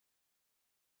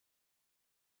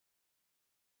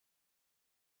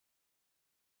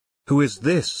who is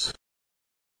this?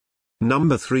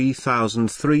 Number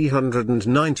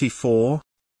 3394.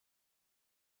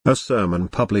 A sermon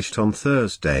published on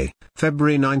Thursday,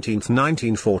 February 19,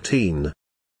 1914.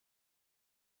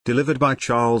 Delivered by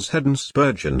Charles Haddon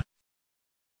Spurgeon.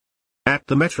 At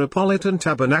the Metropolitan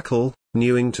Tabernacle,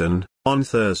 Newington, on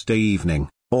Thursday evening,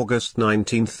 August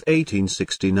 19,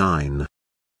 1869.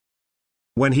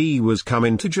 When he was come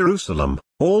into Jerusalem,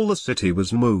 all the city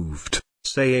was moved,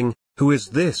 saying, Who is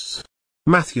this?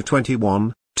 Matthew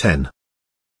 21:10.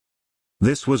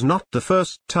 This was not the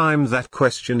first time that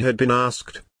question had been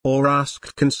asked, or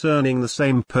asked concerning the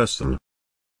same person.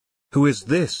 Who is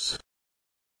this?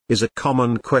 Is a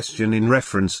common question in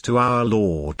reference to our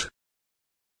Lord.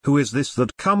 Who is this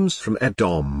that comes from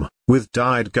Edom, with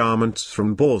dyed garments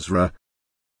from Bozrah?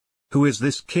 Who is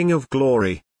this King of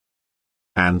glory?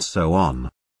 And so on.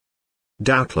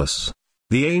 Doubtless,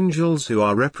 the angels who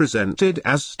are represented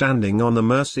as standing on the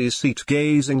mercy seat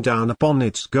gazing down upon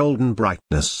its golden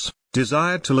brightness,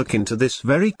 desired to look into this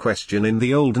very question in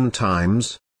the olden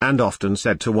times, and often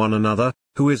said to one another,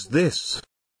 Who is this?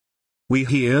 We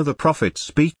hear the prophet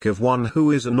speak of one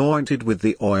who is anointed with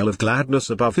the oil of gladness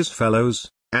above his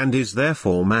fellows, and is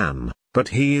therefore man, but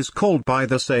he is called by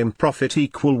the same prophet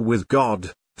equal with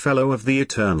God, fellow of the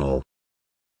eternal.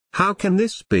 How can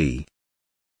this be?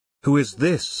 Who is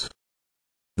this?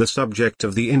 The subject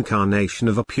of the incarnation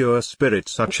of a pure spirit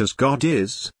such as God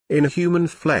is, in human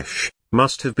flesh,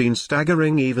 must have been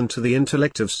staggering even to the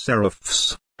intellect of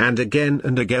seraphs, and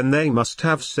again they must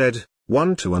have said,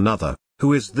 one to another,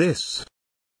 Who is this?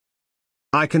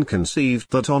 I can conceive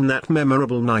that on that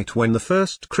memorable night when the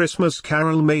first Christmas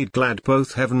carol made glad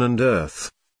both heaven and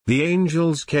earth, the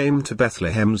angels came to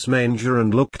Bethlehem's manger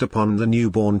and looked upon the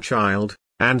newborn child,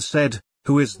 and said,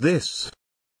 Who is this?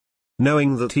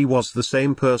 Knowing that he was the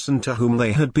same person to whom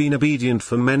they had been obedient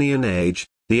for many an age,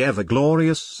 the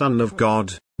ever-glorious Son of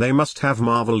God, they must have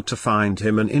marveled to find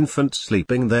him an infant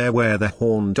sleeping there where the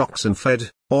horned oxen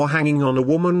fed, or hanging on a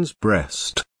woman's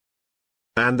breast.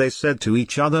 And they said to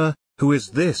each other, Who is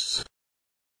this?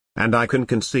 And I can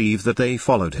conceive that they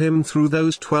followed him through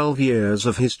those 12 years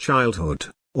of his childhood,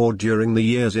 or during the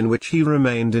years in which he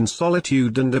remained in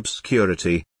solitude and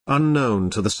obscurity, unknown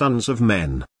to the sons of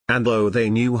men, and though they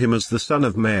knew him as the Son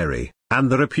of Mary, and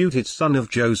the reputed son of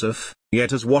Joseph,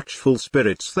 yet as watchful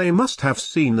spirits they must have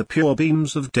seen the pure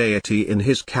beams of deity in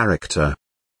his character.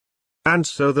 And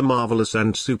so the marvelous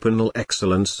and supernal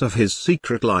excellence of his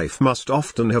secret life must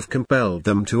often have compelled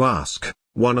them to ask,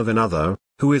 one of another,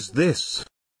 Who is this?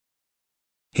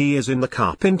 He is in the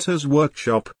carpenter's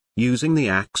workshop, using the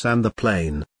axe and the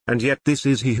plane, and yet this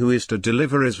is he who is to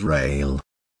deliver Israel.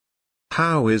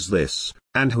 How is this,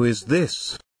 and who is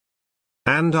this?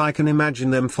 And I can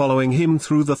imagine them following him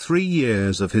through the 3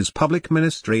 years of his public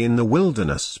ministry in the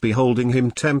wilderness, beholding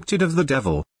him tempted of the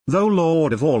devil, though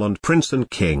Lord of all and Prince and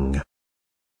King.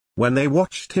 When they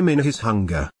watched him in his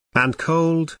hunger, and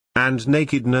cold, and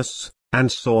nakedness,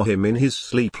 and saw him in his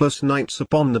sleepless nights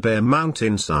upon the bare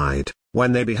mountainside,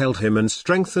 when they beheld him and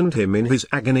strengthened him in his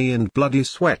agony and bloody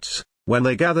sweat, when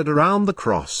they gathered around the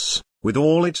cross, with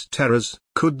all its terrors,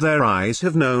 could their eyes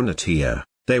have known it here,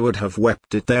 they would have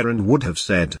wept it there and would have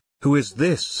said, Who is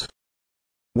this?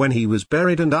 When he was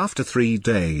buried and after 3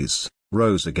 days,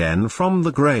 rose again from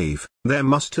the grave, there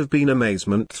must have been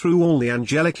amazement through all the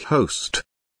angelic host.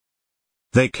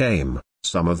 They came,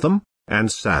 some of them,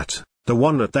 and sat, the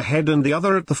one at the head and the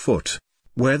other at the foot,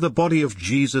 where the body of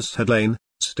Jesus had lain,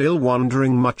 still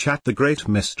wondering much at the great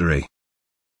mystery.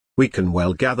 We can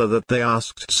well gather that they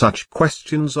asked such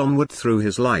questions onward through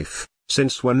his life,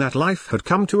 since when that life had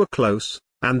come to a close,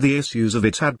 and the issues of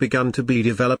it had begun to be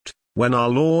developed, when our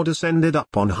Lord ascended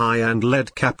up on high and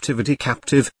led captivity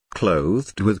captive,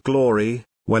 clothed with glory,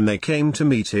 when they came to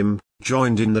meet him,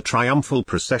 joined in the triumphal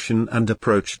procession and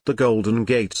approached the golden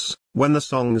gates, when the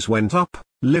songs went up,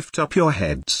 Lift up your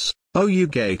heads, O you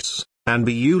gates, and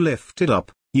be you lifted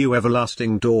up, you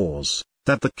everlasting doors,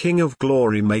 that the King of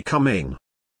glory may come in.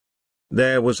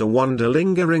 There was a wonder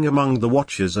lingering among the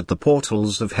watchers at the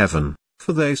portals of heaven,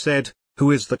 for they said,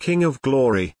 Who is the King of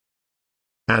glory?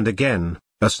 And again,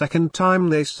 a second time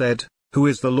they said, Who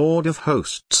is the Lord of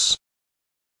hosts?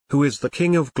 Who is the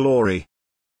King of glory?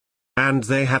 And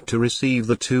they had to receive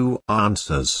the 2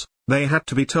 answers. They had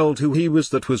to be told who he was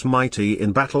that was mighty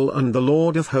in battle and the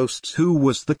Lord of hosts who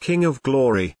was the King of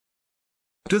glory.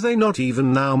 Do they not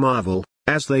even now marvel,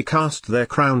 as they cast their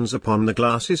crowns upon the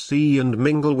glassy sea and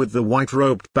mingle with the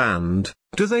white-robed band,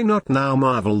 do they not now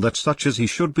marvel that such as he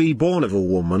should be born of a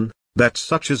woman, that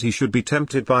such as he should be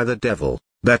tempted by the devil,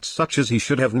 that such as he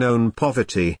should have known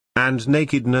poverty, and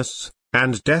nakedness,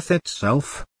 and death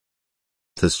itself?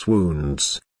 Those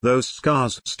wounds, those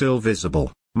scars still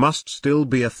visible, must still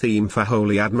be a theme for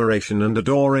holy admiration and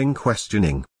adoring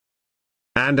questioning.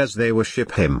 And as they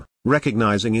worship him,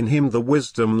 recognizing in him the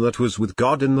wisdom that was with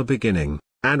God in the beginning,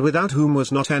 and without whom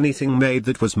was not anything made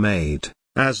that was made,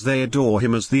 as they adore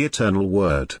him as the eternal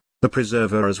Word, the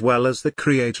preserver as well as the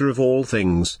creator of all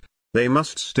things, they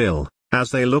must still,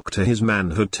 as they look to his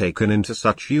manhood taken into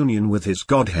such union with his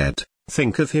Godhead,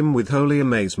 think of him with holy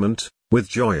amazement, with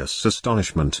joyous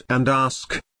astonishment, and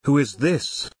ask, "Who is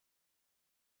this?"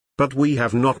 But we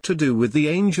have not to do with the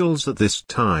angels at this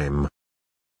time.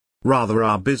 Rather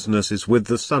our business is with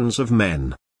the sons of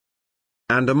men.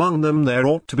 And among them there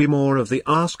ought to be more of the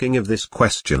asking of this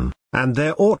question, and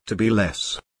there ought to be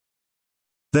less.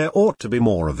 There ought to be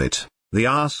more of it, the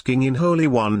asking in holy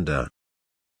wonder.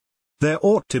 There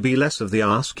ought to be less of the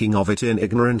asking of it in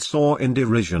ignorance or in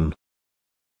derision.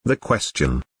 The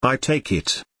question, I take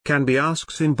it, can be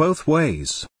asked in both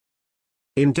ways.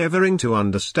 Endeavoring to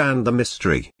understand the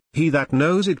mystery, he that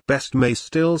knows it best may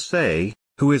still say,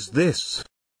 "Who is this?"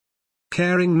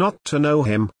 Caring not to know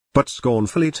him, but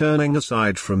scornfully turning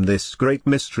aside from this great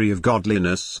mystery of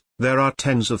godliness, there are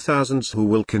tens of thousands who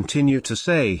will continue to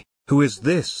say, "Who is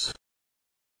this?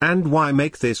 And why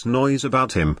make this noise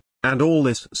about him, and all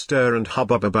this stir and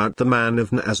hubbub about the man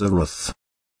of Nazareth?"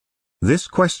 This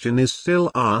question is still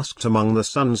asked among the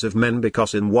sons of men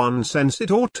because in one sense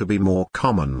it ought to be more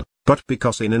common, but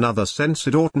because in another sense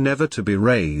it ought never to be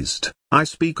raised. I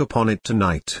speak upon it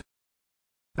tonight.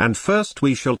 And first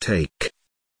we shall take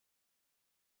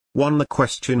 1. The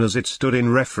question as it stood in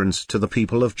reference to the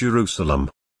people of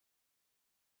Jerusalem.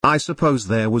 I suppose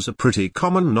there was a pretty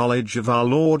common knowledge of our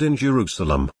Lord in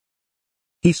Jerusalem.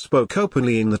 He spoke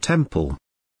openly in the temple.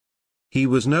 He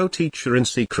was no teacher in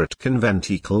secret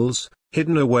conventicles,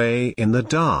 hidden away in the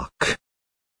dark.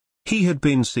 He had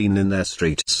been seen in their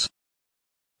streets.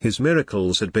 His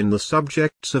miracles had been the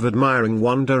subjects of admiring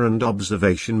wonder and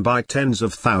observation by tens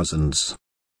of thousands.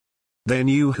 They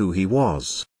knew who he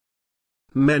was.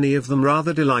 Many of them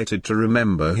rather delighted to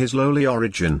remember his lowly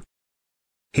origin.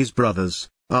 His brothers,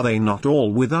 are they not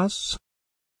all with us?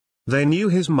 They knew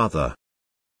his mother.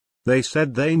 They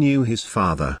said they knew his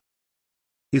father.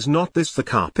 Is not this the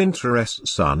carpenter's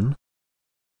son?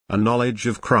 A knowledge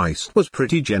of Christ was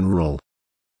pretty general.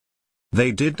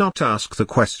 They did not ask the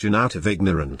question out of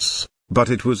ignorance, but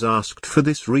it was asked for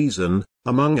this reason,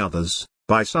 among others.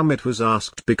 By some it was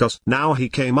asked because now he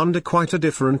came under quite a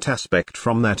different aspect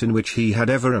from that in which he had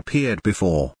ever appeared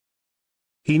before.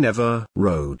 He never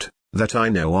rode, that I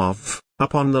know of,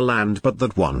 upon the land but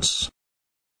that once.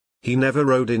 He never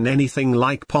rode in anything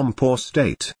like pomp or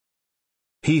state.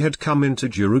 He had come into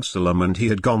Jerusalem and he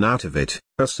had gone out of it,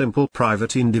 a simple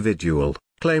private individual,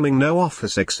 claiming no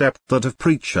office except that of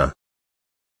preacher.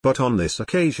 But on this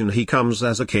occasion he comes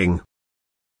as a king.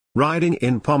 Riding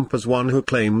in pomp as one who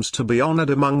claims to be honored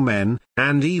among men,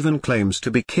 and even claims to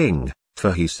be king,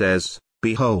 for he says,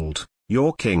 "Behold,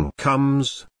 your king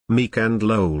comes, meek and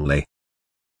lowly."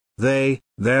 They,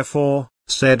 therefore,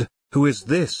 said, "Who is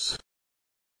this?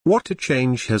 What a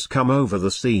change has come over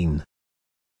the scene!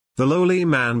 The lowly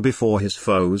man before his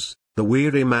foes, the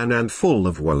weary man and full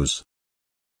of woes.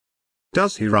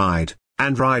 Does he ride,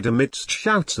 and ride amidst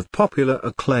shouts of popular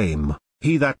acclaim,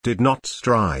 he that did not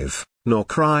strive, nor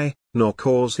cry, nor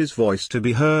cause his voice to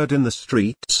be heard in the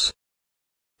streets?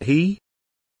 He?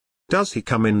 Does he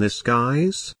come in this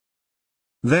guise?"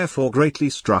 Therefore greatly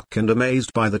struck and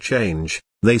amazed by the change,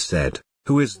 they said,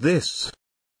 "Who is this?"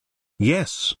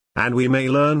 Yes, and we may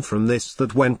learn from this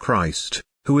that when Christ,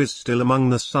 who is still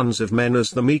among the sons of men as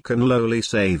the meek and lowly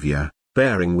Saviour,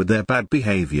 bearing with their bad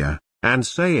behavior, and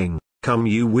saying, "Come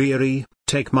you weary,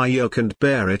 take my yoke and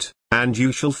bear it, and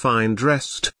you shall find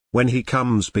rest," when he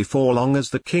comes before long as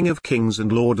the King of kings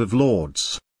and Lord of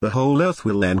lords, the whole earth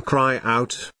will then cry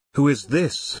out, "Who is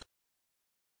this?"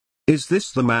 Is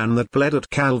this the man that bled at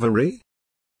Calvary?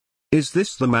 Is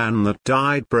this the man that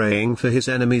died praying for his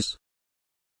enemies?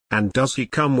 And does he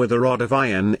come with a rod of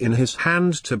iron in his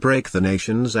hand to break the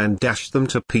nations and dash them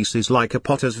to pieces like a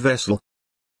potter's vessel?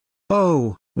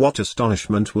 Oh, what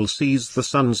astonishment will seize the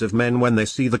sons of men when they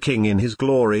see the King in his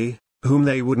glory, whom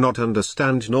they would not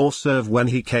understand nor serve when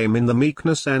he came in the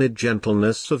meekness and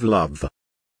gentleness of love.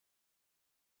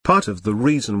 Part of the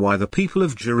reason why the people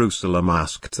of Jerusalem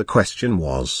asked the question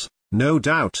was, no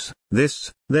doubt,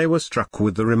 this: they were struck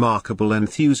with the remarkable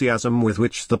enthusiasm with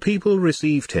which the people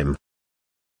received him.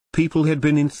 People had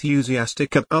been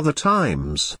enthusiastic at other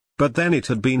times, but then it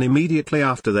had been immediately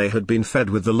after they had been fed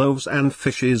with the loaves and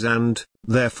fishes and,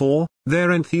 therefore,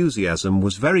 their enthusiasm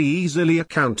was very easily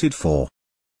accounted for.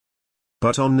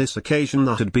 but on this occasion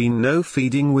there had been no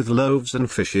feeding with loaves and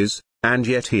fishes, and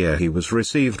yet here he was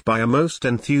received by a most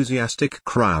enthusiastic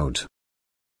crowd.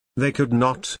 They could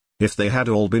not, if they had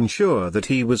all been sure that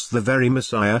he was the very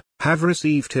Messiah, have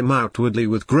received him outwardly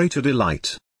with greater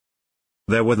delight.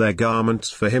 There were their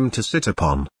garments for him to sit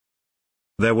upon.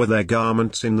 There were their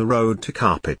garments in the road to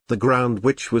carpet the ground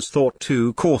which was thought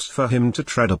too coarse for him to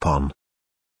tread upon.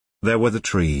 There were the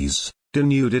trees,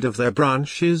 denuded of their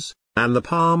branches, and the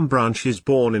palm branches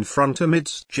borne in front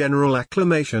amidst general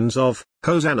acclamations of,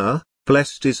 Hosanna,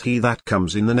 blessed is he that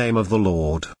comes in the name of the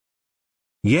Lord.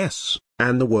 Yes,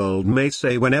 and the world may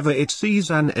say whenever it sees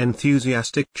an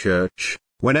enthusiastic church,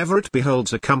 whenever it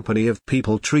beholds a company of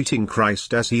people treating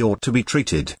Christ as he ought to be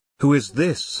treated, who is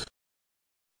this?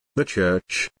 The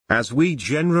church, as we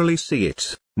generally see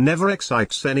it, never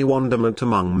excites any wonderment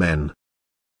among men.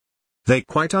 They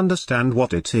quite understand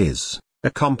what it is, a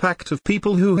compact of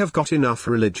people who have got enough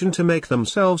religion to make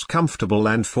themselves comfortable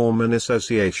and form an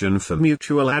association for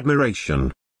mutual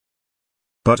admiration.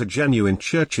 But a genuine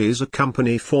church is a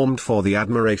company formed for the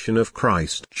admiration of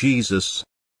Christ Jesus.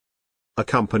 A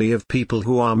company of people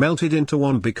who are melted into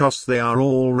one because they are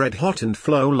all red hot and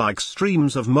flow like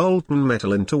streams of molten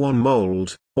metal into one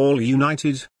mold, all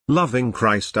united, loving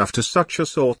Christ after such a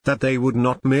sort that they would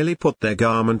not merely put their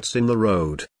garments in the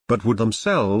road, but would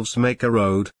themselves make a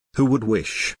road, who would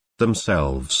wish,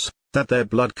 themselves, that their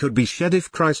blood could be shed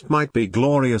if Christ might be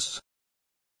glorious.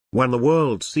 When the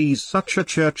world sees such a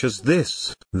church as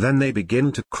this, then they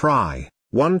begin to cry,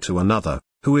 one to another,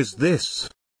 who is this?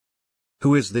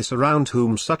 Who is this around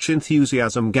whom such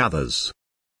enthusiasm gathers?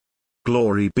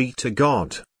 Glory be to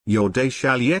God, your day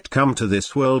shall yet come to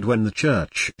this world when the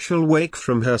church shall wake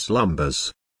from her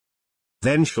slumbers.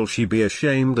 Then shall she be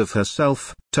ashamed of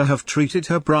herself, to have treated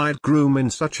her bridegroom in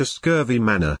such a scurvy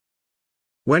manner.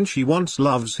 When she once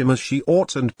loves him as she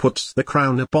ought and puts the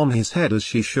crown upon his head as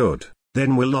she should,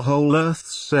 then will the whole earth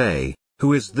say,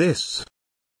 who is this?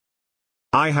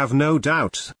 I have no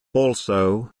doubt,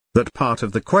 also, that part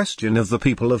of the question of the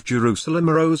people of Jerusalem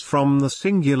arose from the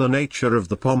singular nature of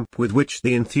the pomp with which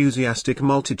the enthusiastic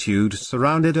multitude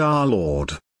surrounded our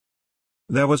Lord.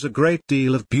 There was a great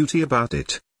deal of beauty about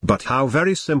it, but how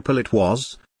very simple it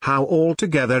was, how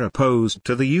altogether opposed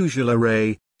to the usual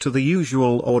array, to the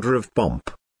usual order of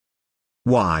pomp.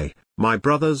 Why, my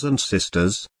brothers and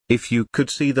sisters, if you could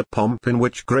see the pomp in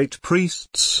which great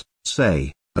priests,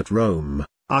 say, at Rome,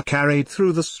 are carried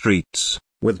through the streets,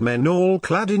 with men all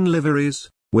clad in liveries,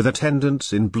 with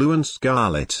attendants in blue and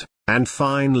scarlet, and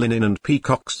fine linen and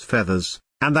peacock's feathers,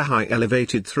 and the high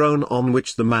elevated throne on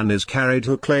which the man is carried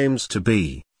who claims to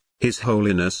be His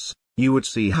Holiness, you would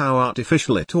see how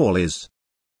artificial it all is.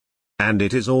 And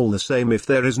it is all the same if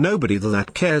there is nobody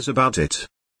that cares about it.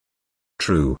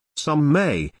 True, some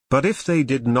may, but if they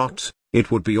did not,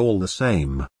 it would be all the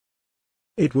same.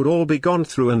 It would all be gone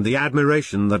through, and the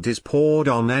admiration that is poured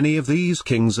on any of these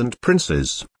kings and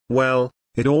princes, well,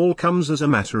 it all comes as a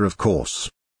matter of course.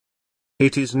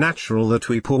 It is natural that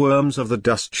we poor worms of the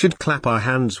dust should clap our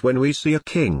hands when we see a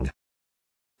king.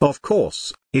 Of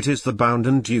course, it is the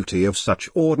bounden duty of such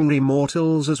ordinary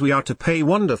mortals as we are to pay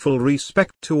wonderful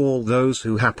respect to all those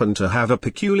who happen to have a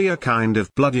peculiar kind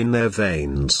of blood in their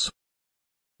veins.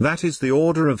 That is the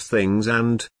order of things,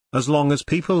 and, as long as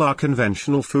people are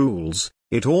conventional fools,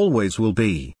 it always will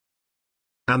be.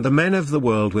 And the men of the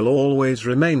world will always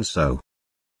remain so.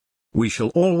 We shall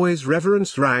always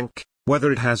reverence rank,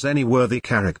 whether it has any worthy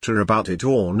character about it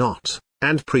or not,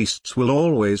 and priests will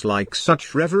always like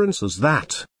such reverence as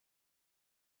that.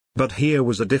 But here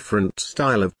was a different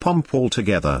style of pomp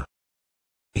altogether.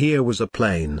 Here was a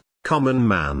plain, common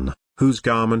man, whose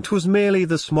garment was merely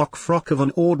the smock frock of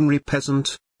an ordinary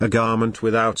peasant, a garment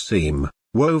without seam,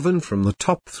 woven from the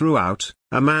top throughout,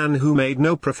 a man who made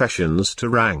no professions to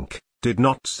rank, did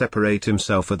not separate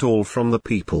himself at all from the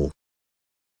people.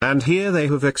 And here they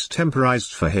have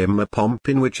extemporized for him a pomp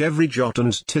in which every jot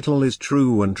and tittle is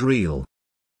true and real.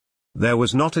 There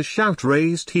was not a shout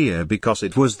raised here because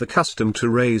it was the custom to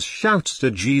raise shouts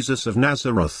to Jesus of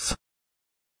Nazareth.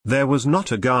 There was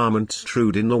not a garment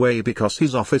strewed in the way because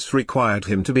his office required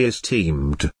him to be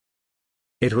esteemed.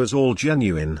 It was all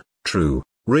genuine, true,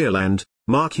 real, and,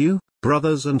 mark you,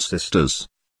 brothers and sisters,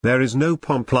 there is no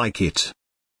pomp like it.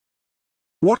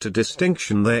 What a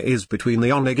distinction there is between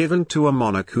the honor given to a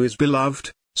monarch who is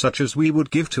beloved, such as we would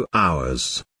give to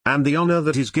ours, and the honor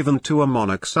that is given to a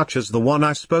monarch such as the one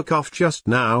I spoke of just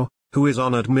now, who is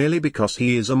honored merely because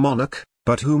he is a monarch,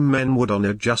 but whom men would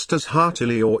honor just as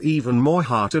heartily or even more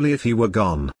heartily if he were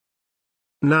gone.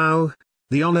 Now,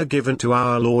 The honor given to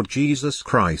our Lord Jesus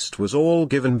Christ was all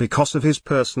given because of his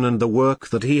person and the work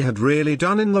that he had really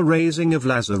done in the raising of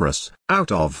Lazarus,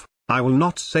 out of, I will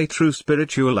not say true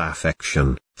spiritual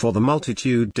affection, for the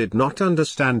multitude did not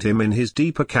understand him in his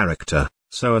deeper character,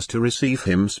 so as to receive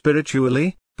him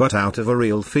spiritually, but out of a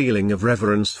real feeling of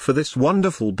reverence for this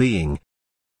wonderful being.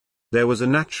 There was a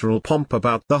natural pomp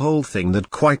about the whole thing that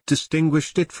quite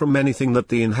distinguished it from anything that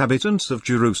the inhabitants of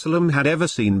Jerusalem had ever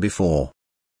seen before.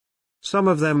 Some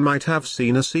of them might have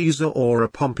seen a Caesar or a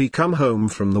Pompey come home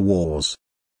from the wars.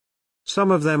 Some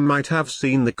of them might have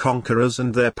seen the conquerors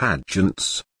and their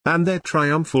pageants, and their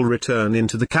triumphal return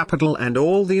into the capital and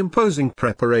all the imposing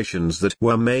preparations that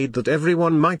were made that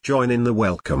everyone might join in the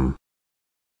welcome.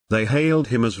 They hailed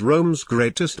him as Rome's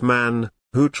greatest man,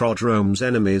 who trod Rome's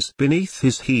enemies beneath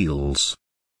his heels.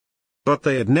 But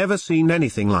they had never seen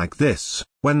anything like this,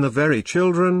 when the very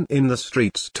children in the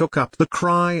streets took up the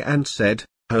cry and said,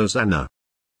 Hosanna!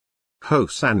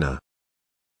 Hosanna!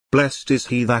 Blessed is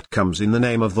he that comes in the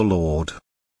name of the Lord.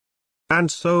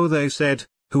 And so they said,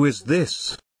 Who is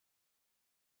this?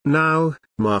 Now,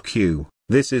 mark you,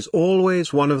 this is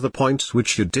always one of the points which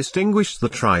should distinguish the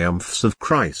triumphs of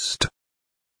Christ.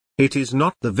 It is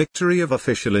not the victory of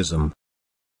officialism.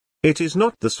 It is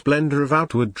not the splendor of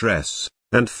outward dress,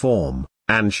 and form,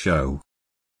 and show.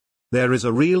 There is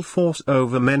a real force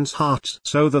over men's hearts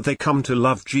so that they come to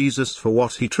love Jesus for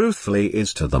what he truthfully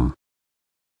is to them.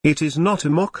 It is not a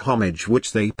mock homage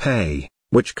which they pay,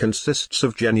 which consists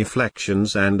of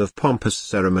genuflections and of pompous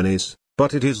ceremonies,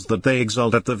 but it is that they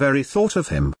exult at the very thought of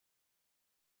him.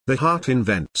 The heart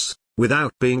invents,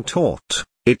 without being taught,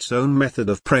 its own method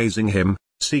of praising him,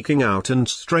 seeking out and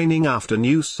straining after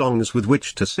new songs with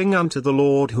which to sing unto the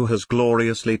Lord who has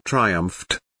gloriously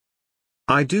triumphed.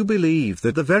 I do believe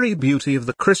that the very beauty of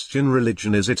the Christian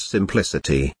religion is its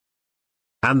simplicity.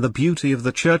 And the beauty of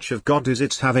the Church of God is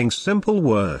its having simple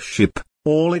worship,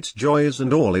 all its joys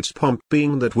and all its pomp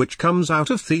being that which comes out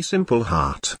of the simple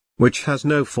heart, which has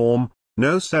no form,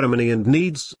 no ceremony and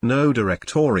needs no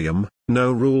directorium,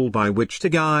 no rule by which to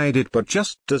guide it but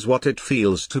just does what it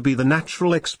feels to be the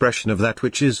natural expression of that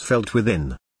which is felt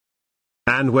within.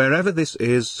 And wherever this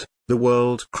is, the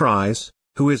world cries,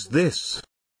 Who is this?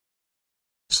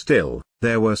 Still,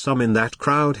 there were some in that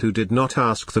crowd who did not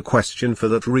ask the question for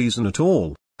that reason at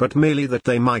all, but merely that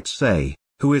they might say,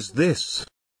 Who is this?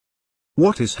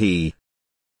 What is he?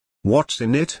 What's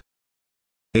in it?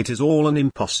 It is all an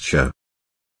imposture.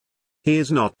 He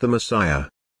is not the Messiah.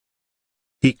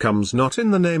 He comes not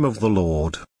in the name of the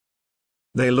Lord.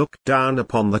 They looked down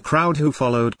upon the crowd who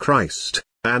followed Christ,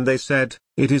 and they said,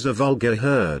 It is a vulgar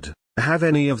herd. Have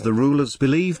any of the rulers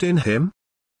believed in him?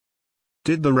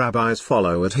 Did the rabbis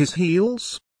follow at his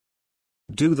heels?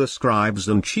 Do the scribes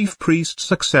and chief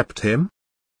priests accept him?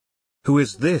 Who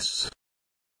is this?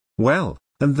 Well,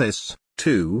 and this,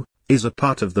 too, is a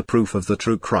part of the proof of the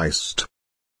true Christ.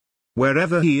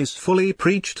 Wherever he is fully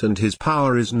preached and his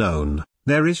power is known,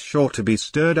 there is sure to be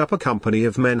stirred up a company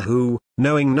of men who,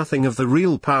 knowing nothing of the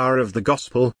real power of the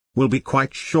gospel, will be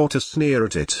quite sure to sneer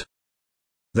at it.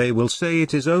 They will say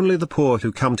it is only the poor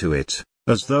who come to it,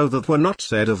 as though that were not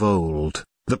said of old,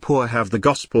 the poor have the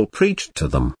gospel preached to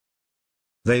them.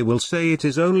 They will say it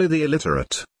is only the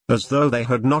illiterate, as though they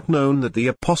had not known that the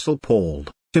Apostle Paul,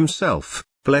 himself,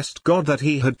 blessed God that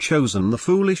he had chosen the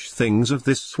foolish things of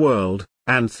this world,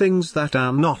 and things that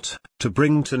are not, to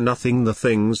bring to nothing the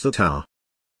things that are.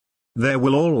 There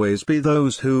will always be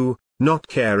those who, not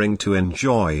caring to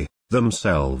enjoy,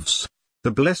 themselves,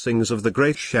 the blessings of the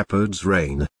great shepherd's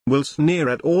reign, will sneer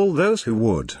at all those who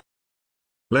would.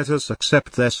 Let us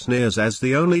accept their sneers as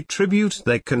the only tribute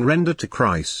they can render to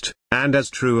Christ, and as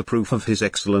true a proof of his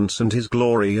excellence and his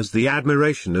glory as the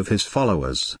admiration of his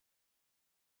followers.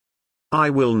 I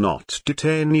will not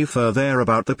detain you further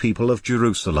about the people of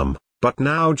Jerusalem, but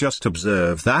now just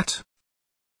observe that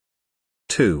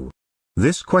 2.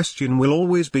 This question will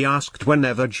always be asked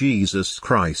whenever Jesus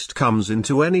Christ comes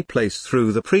into any place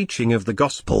through the preaching of the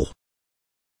gospel.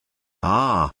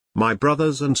 Ah, my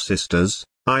brothers and sisters,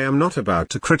 I am not about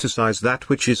to criticize that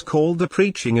which is called the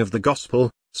preaching of the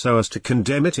gospel, so as to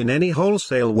condemn it in any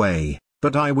wholesale way,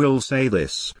 but I will say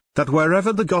this, that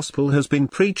wherever the gospel has been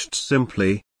preached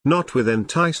simply, not with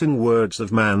enticing words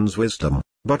of man's wisdom,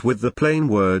 but with the plain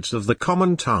words of the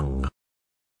common tongue.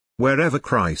 Wherever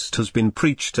Christ has been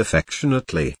preached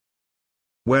affectionately.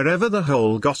 Wherever the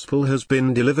whole gospel has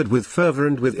been delivered with fervor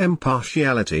and with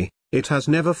impartiality, it has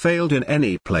never failed in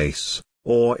any place,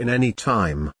 or in any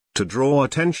time, to draw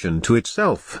attention to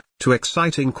itself, to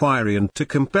excite inquiry and to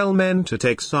compel men to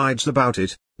take sides about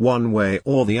it, one way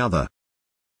or the other.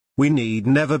 We need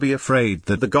never be afraid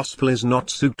that the gospel is not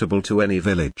suitable to any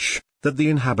village, that the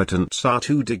inhabitants are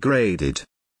too degraded.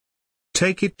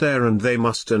 Take it there and they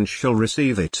must and shall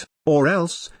receive it, or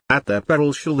else, at their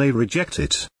peril shall they reject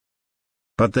it.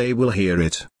 But they will hear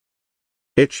it.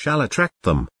 It shall attract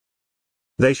them.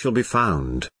 They shall be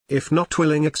found, if not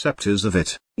willing acceptors of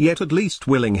it, yet at least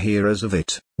willing hearers of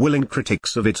it, willing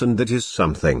critics of it, and that is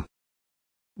something.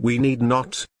 We need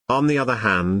not, on the other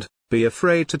hand, be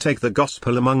afraid to take the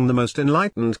gospel among the most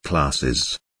enlightened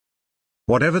classes.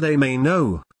 Whatever they may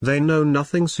know, they know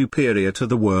nothing superior to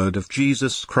the word of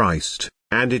Jesus Christ,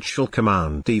 and it shall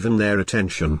command even their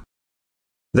attention.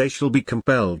 They shall be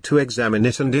compelled to examine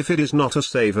it, and if it is not a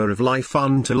savour of life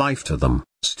unto life to them,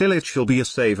 still it shall be a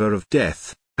savour of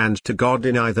death, and to God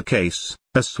in either case,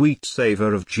 a sweet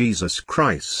savour of Jesus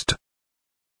Christ.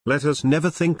 Let us never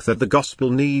think that the gospel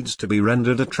needs to be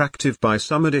rendered attractive by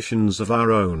some additions of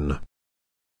our own.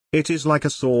 It is like a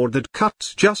sword that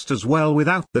cuts just as well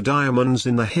without the diamonds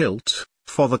in the hilt,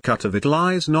 for the cut of it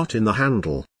lies not in the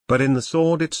handle, but in the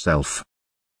sword itself.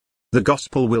 The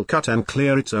gospel will cut and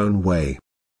clear its own way.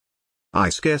 I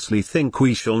scarcely think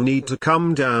we shall need to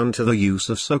come down to the use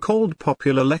of so-called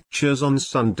popular lectures on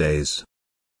Sundays.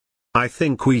 I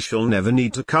think we shall never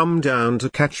need to come down to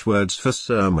catchwords for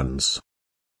sermons.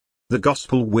 The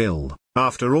gospel will,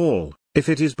 after all, if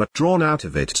it is but drawn out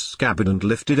of its scabbard and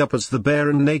lifted up as the bare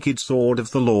and naked sword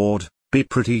of the Lord, be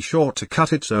pretty sure to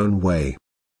cut its own way.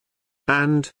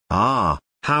 And, how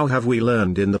have we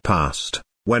learned in the past,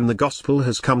 when the gospel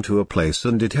has come to a place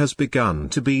and it has begun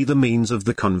to be the means of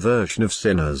the conversion of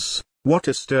sinners, what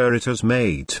a stir it has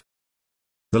made.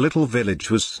 The little village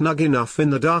was snug enough in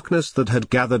the darkness that had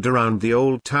gathered around the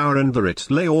old tower, and there it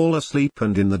lay all asleep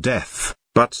and in the death,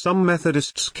 but some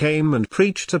Methodists came and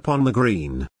preached upon the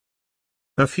green.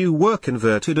 A few were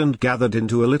converted and gathered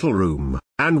into a little room,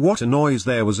 and what a noise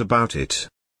there was about it.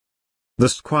 The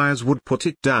squires would put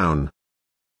it down.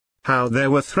 How there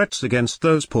were threats against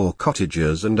those poor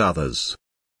cottagers and others.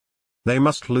 They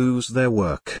must lose their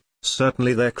work,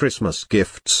 certainly their Christmas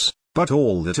gifts, but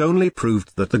all that only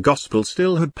proved that the gospel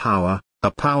still had power,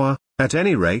 a power, at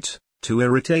any rate, to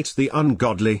irritate the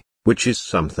ungodly, which is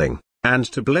something, and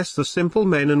to bless the simple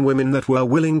men and women that were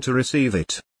willing to receive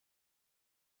it.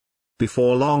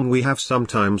 Before long we have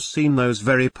sometimes seen those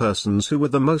very persons who were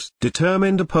the most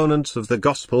determined opponents of the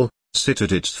gospel, sit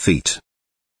at its feet.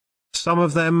 Some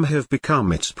of them have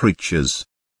become its preachers.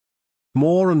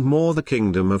 More and more the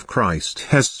kingdom of Christ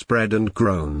has spread and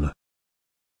grown.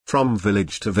 From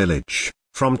village to village,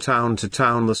 from town to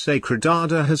town, the sacred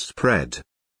ardour has spread.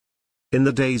 In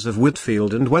the days of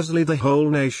Whitfield and Wesley the whole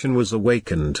nation was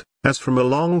awakened, as from a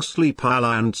long sleep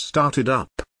and started up.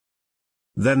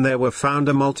 Then there were found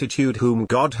a multitude whom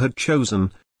God had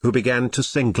chosen, who began to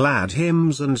sing glad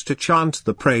hymns and to chant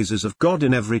the praises of God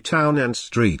in every town and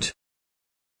street.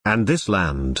 And this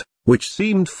land, which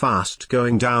seemed fast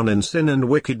going down in sin and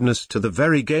wickedness to the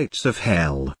very gates of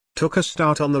hell, took a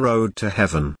start on the road to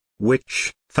heaven,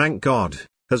 which, thank God,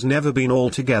 has never been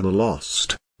altogether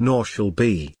lost, nor shall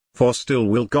be, for still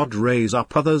will God raise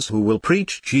up others who will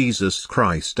preach Jesus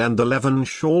Christ, and the leaven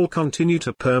shall continue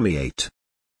to permeate.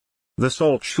 The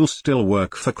salt shall still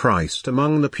work for Christ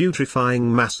among the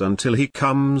putrefying mass until he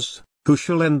comes, who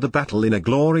shall end the battle in a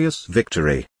glorious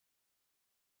victory.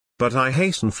 But I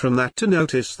hasten from that to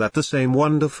notice that the same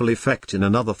wonderful effect in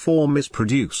another form is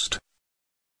produced.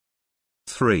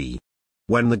 3.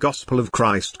 When the gospel of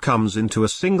Christ comes into a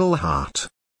single heart.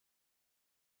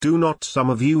 Do not some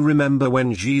of you remember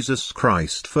when Jesus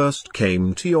Christ first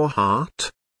came to your heart?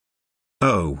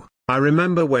 Oh, I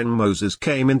remember when Moses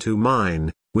came into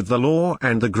mine, with the law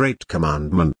and the great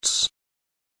commandments.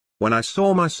 When I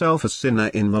saw myself a sinner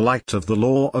in the light of the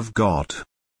law of God.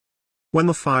 When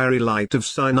the fiery light of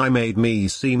Sinai made me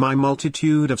see my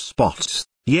multitude of spots,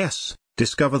 yes,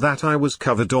 discover that I was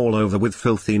covered all over with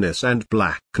filthiness and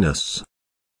blackness.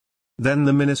 Then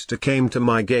the minister came to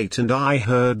my gate and I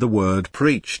heard the word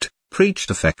preached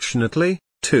affectionately,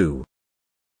 too.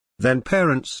 Then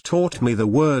parents taught me the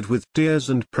word with tears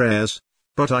and prayers,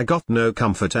 but I got no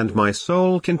comfort and my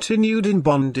soul continued in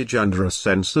bondage under a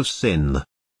sense of sin.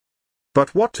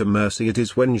 But what a mercy it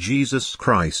is when Jesus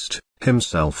Christ,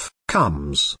 himself,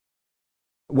 comes.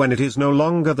 When it is no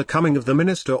longer the coming of the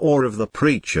minister or of the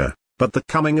preacher, but the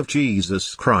coming of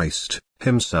Jesus Christ,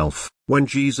 himself, when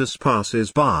Jesus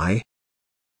passes by.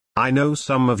 I know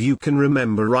some of you can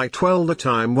remember right well the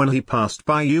time when he passed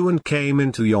by you and came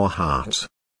into your heart.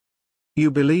 You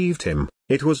believed him,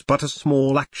 it was but a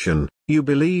small action, you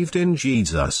believed in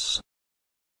Jesus.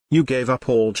 you gave up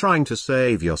all trying to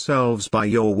save yourselves by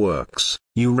your works,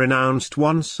 you renounced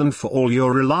once and for all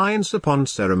your reliance upon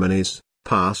ceremonies,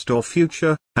 past or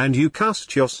future, and you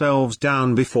cast yourselves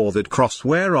down before that cross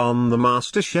whereon the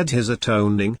Master shed his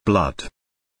atoning blood.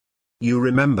 You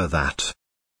remember that.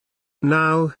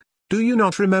 Now, do you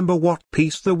not remember what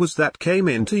peace there was that came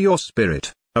into your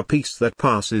spirit, a peace that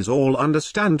passes all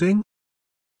understanding?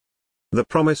 The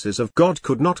promises of God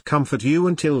could not comfort you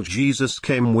until Jesus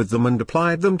came with them and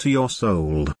applied them to your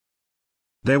soul.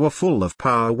 They were full of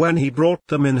power when he brought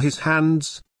them in his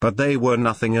hands, but they were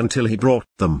nothing until he brought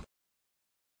them.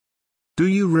 Do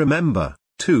you remember,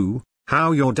 too,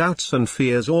 how your doubts and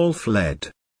fears all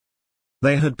fled?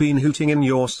 They had been hooting in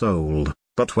your soul,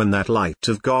 but when that light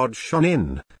of God shone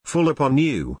in, full upon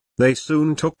you, they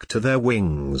soon took to their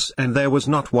wings and there was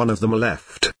not one of them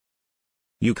left.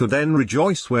 You could then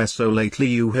rejoice where so lately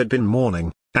you had been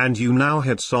mourning, and you now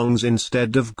had songs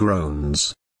instead of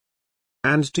groans.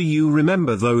 And do you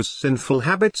remember those sinful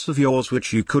habits of yours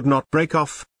which you could not break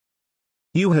off?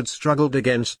 You had struggled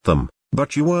against them,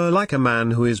 but you were like a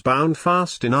man who is bound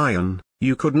fast in iron,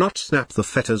 you could not snap the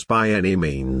fetters by any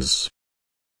means.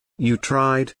 You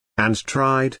tried, and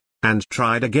tried, and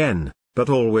tried again, but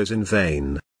always in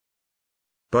vain.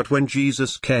 But when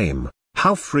Jesus came,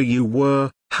 how free you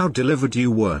were, how delivered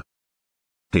you were.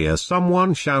 Here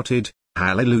someone shouted,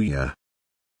 Hallelujah!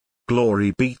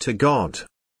 Glory be to God!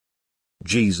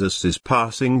 Jesus is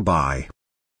passing by.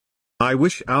 I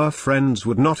wish our friends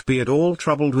would not be at all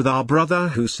troubled with our brother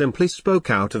who simply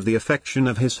spoke out of the affection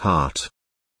of his heart.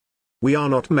 We are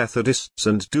not Methodists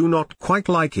and do not quite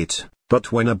like it,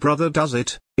 but when a brother does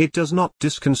it, it does not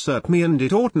disconcert me and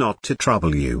it ought not to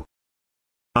trouble you.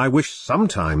 I wish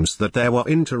sometimes that there were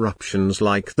interruptions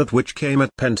like that which came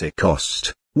at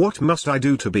Pentecost. What must I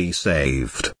do to be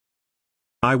saved?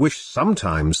 I wish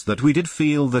sometimes that we did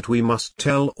feel that we must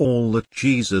tell all that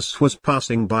Jesus was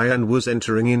passing by and was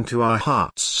entering into our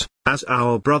hearts, as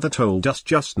our brother told us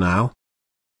just now.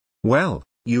 Well,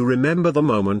 you remember the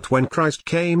moment when Christ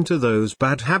came to those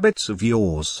bad habits of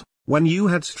yours, when you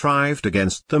had strived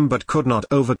against them but could not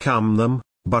overcome them,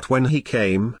 but when he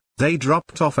came, they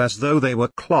dropped off as though they were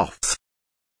cloth.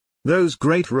 Those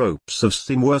great ropes of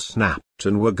sin were snapped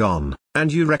and were gone,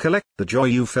 and you recollect the joy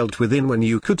you felt within when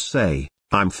you could say,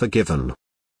 I'm forgiven.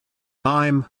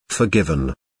 I'm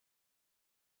forgiven.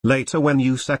 Later when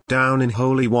you sat down in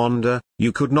holy wonder,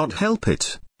 you could not help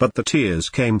it, but the tears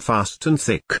came fast and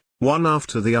thick, one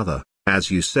after the other,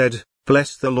 as you said,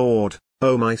 Bless the Lord,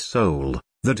 O my soul,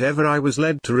 that ever I was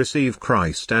led to receive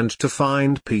Christ and to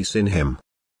find peace in him.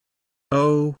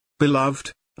 Oh,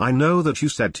 beloved, I know that you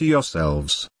said to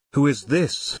yourselves, Who is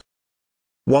this?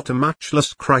 What a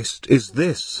matchless Christ is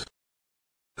this?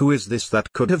 Who is this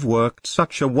that could have worked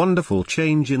such a wonderful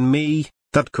change in me,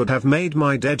 that could have made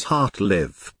my dead heart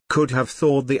live, could have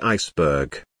thawed the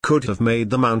iceberg, could have made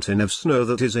the mountain of snow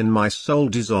that is in my soul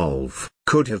dissolve,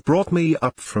 could have brought me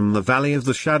up from the valley of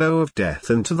the shadow of death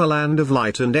into the land of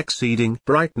light and exceeding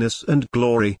brightness and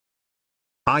glory?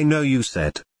 I know you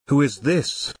said, Who is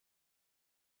this?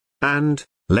 And,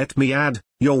 let me add,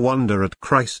 your wonder at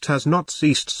Christ has not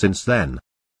ceased since then.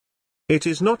 It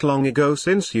is not long ago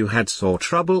since you had sore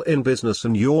trouble in business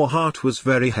and your heart was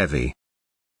very heavy.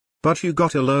 But you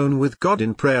got alone with God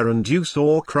in prayer and you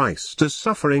saw Christ as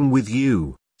suffering with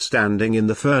you, standing in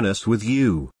the furnace with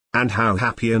you, and how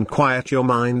happy and quiet your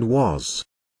mind was.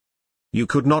 You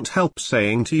could not help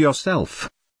saying to yourself,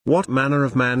 What manner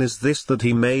of man is this that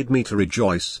he made me to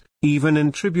rejoice, even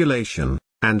in tribulation,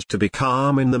 and to be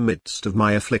calm in the midst of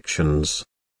my afflictions?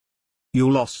 You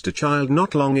lost a child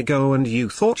not long ago and you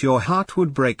thought your heart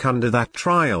would break under that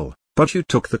trial, but you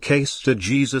took the case to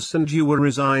Jesus and you were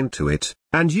resigned to it,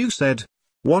 and you said,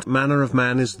 What manner of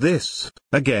man is this,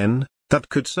 again, that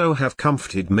could so have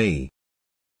comforted me?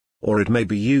 Or it may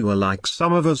be you are like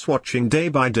some of us watching day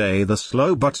by day the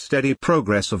slow but steady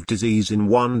progress of disease in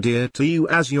one dear to you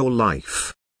as your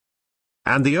life.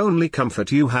 And the only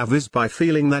comfort you have is by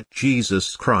feeling that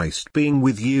Jesus Christ being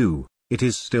with you, it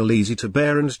is still easy to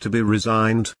bear and to be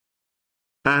resigned.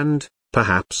 And,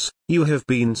 perhaps, you have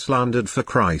been slandered for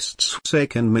Christ's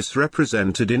sake and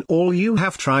misrepresented in all you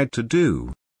have tried to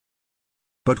do.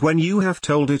 But when you have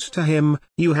told it to him,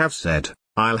 you have said,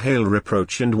 I'll hail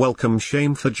reproach and welcome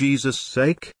shame for Jesus'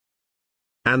 sake.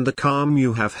 And the calm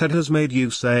you have had has made you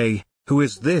say, Who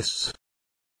is this?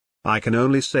 I can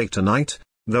only say tonight,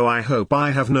 though I hope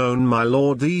I have known my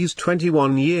Lord these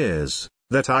 21 years,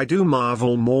 that I do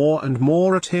marvel more and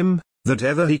more at him, that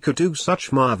ever he could do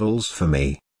such marvels for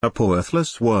me, a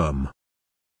worthless worm.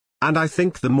 And I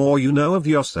think the more you know of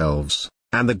yourselves,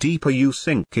 and the deeper you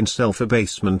sink in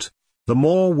self-abasement, the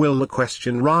more will the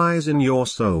question rise in your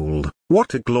soul,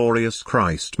 what a glorious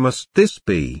Christ must this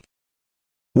be?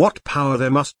 What power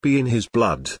there must be in his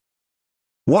blood?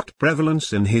 What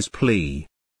prevalence in his plea?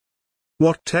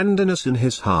 What tenderness in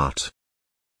his heart?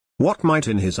 What might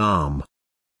in his arm?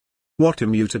 What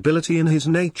immutability in his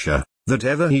nature, that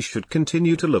ever he should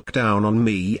continue to look down on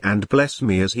me and bless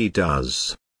me as he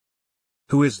does.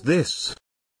 Who is this?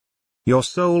 Your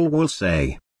soul will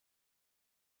say.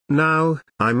 Now,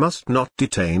 I must not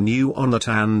detain you on that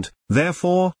and,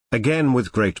 therefore, again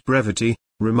with great brevity,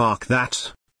 remark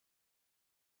that.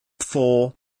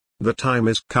 For the time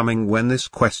is coming when this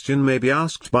question may be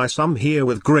asked by some here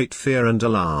with great fear and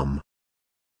alarm.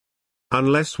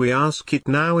 Unless we ask it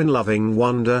now in loving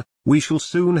wonder, we shall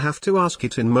soon have to ask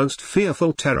it in most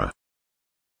fearful terror.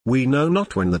 We know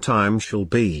not when the time shall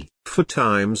be, for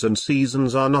times and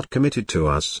seasons are not committed to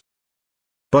us.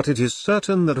 But it is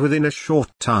certain that within a short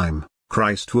time,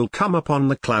 Christ will come upon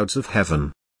the clouds of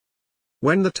heaven.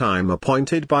 When the time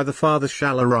appointed by the Father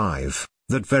shall arrive,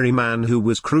 that very man who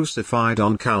was crucified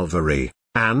on Calvary,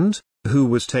 and, who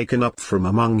was taken up from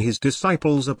among his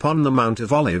disciples upon the Mount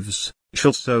of Olives,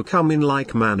 shall so come in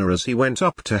like manner as he went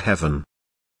up to heaven.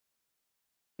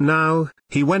 Now,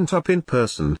 he went up in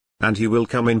person, and he will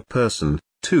come in person,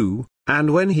 too,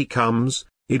 and when he comes,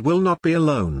 it will not be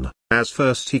alone, as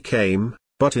first he came,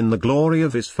 but in the glory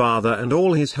of his Father and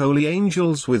all his holy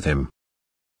angels with him.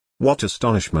 What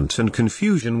astonishment and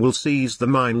confusion will seize the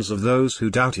minds of those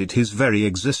who doubted his very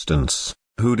existence,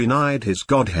 who denied his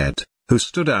Godhead, who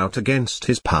stood out against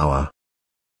his power.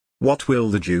 What will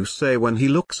the Jew say when he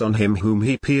looks on him whom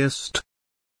he pierced?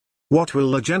 What will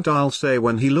the Gentile say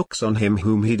when he looks on him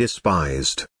whom he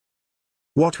despised?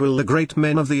 What will the great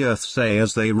men of the earth say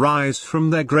as they rise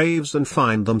from their graves and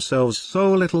find themselves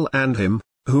so little and him,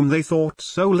 whom they thought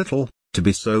so little, to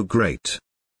be so great?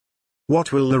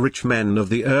 What will the rich men of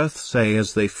the earth say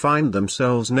as they find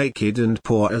themselves naked and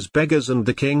poor as beggars, and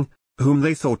the King, whom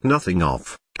they thought nothing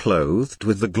of, clothed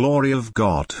with the glory of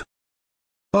God?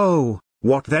 Oh,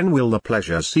 what then will the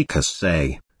pleasure-seekers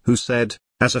say, who said,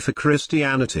 as for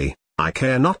Christianity, I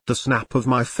care not the snap of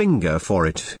my finger for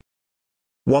it?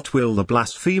 What will the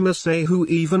blasphemer say who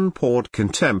even poured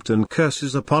contempt and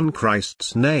curses upon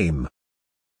Christ's name?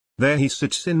 There he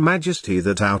sits in majesty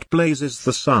that outblazes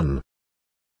the sun.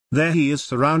 There he is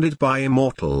surrounded by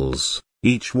immortals,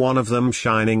 each one of them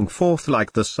shining forth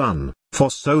like the sun,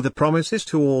 for so the promise is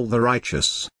to all the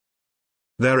righteous.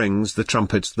 There rings the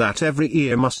trumpets that every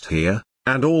ear must hear,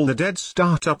 and all the dead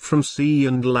start up from sea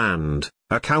and land,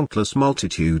 a countless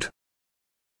multitude.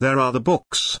 There are the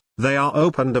books, they are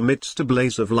opened amidst a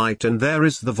blaze of light, and there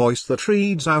is the voice that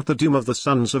reads out the doom of the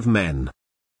sons of men.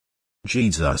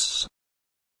 Jesus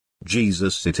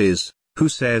it is, who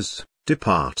says,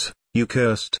 Depart, you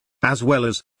cursed, as well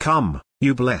as, Come,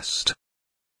 you blessed.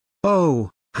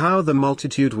 Oh, how the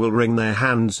multitude will wring their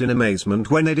hands in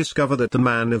amazement when they discover that the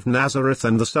man of Nazareth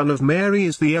and the Son of Mary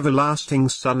is the everlasting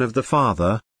Son of the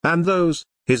Father, and those,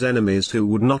 his enemies who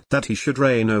would not that he should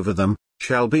reign over them,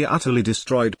 shall be utterly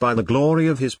destroyed by the glory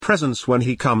of his presence when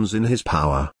he comes in his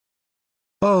power.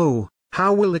 Oh,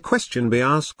 how will the question be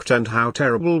asked, and how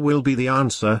terrible will be the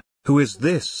answer, Who is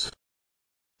this?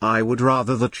 I would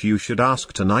rather that you should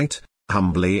ask tonight,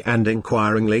 humbly and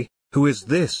inquiringly, Who is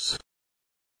this?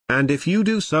 And if you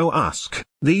do so ask,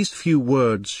 these few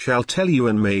words shall tell you,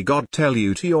 and may God tell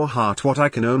you to your heart what I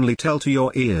can only tell to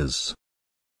your ears.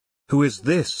 Who is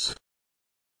this?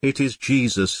 It is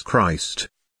Jesus Christ,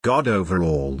 God over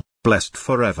all, blessed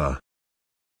forever.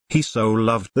 He so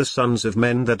loved the sons of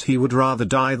men that he would rather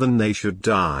die than they should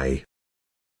die.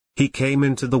 He came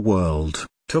into the world,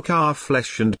 took our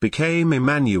flesh and became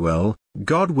Emmanuel,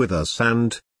 God with us,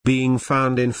 and, being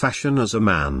found in fashion as a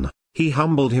man, he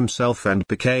humbled himself and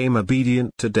became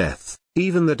obedient to death,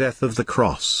 even the death of the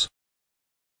cross.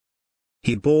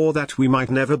 He bore that we might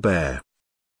never bear.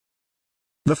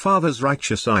 The Father's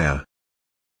righteous ire.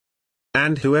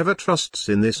 And whoever trusts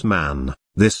in this man,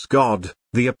 this God,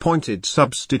 the appointed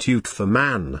substitute for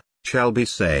man, shall be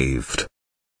saved.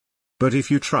 But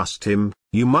if you trust him,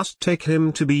 you must take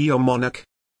him to be your monarch.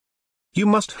 You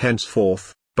must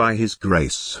henceforth, by his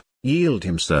grace, yield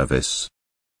him service.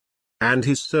 And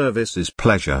his service is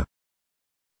pleasure.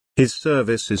 His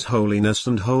service is holiness,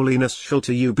 and holiness shall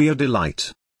to you be a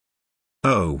delight.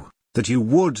 Oh, that you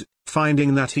would,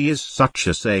 finding that he is such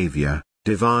a Saviour,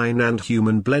 divine and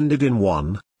human blended in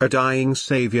one, a dying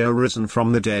Saviour risen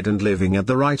from the dead and living at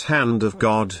the right hand of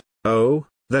God, oh,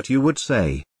 that you would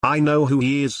say, I know who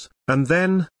he is, and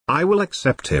then, I will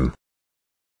accept him.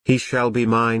 He shall be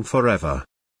mine forever.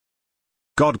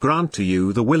 God grant to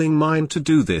you the willing mind to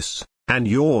do this, and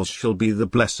yours shall be the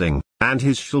blessing, And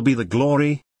his shall be the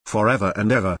glory, forever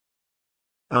and ever.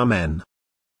 Amen.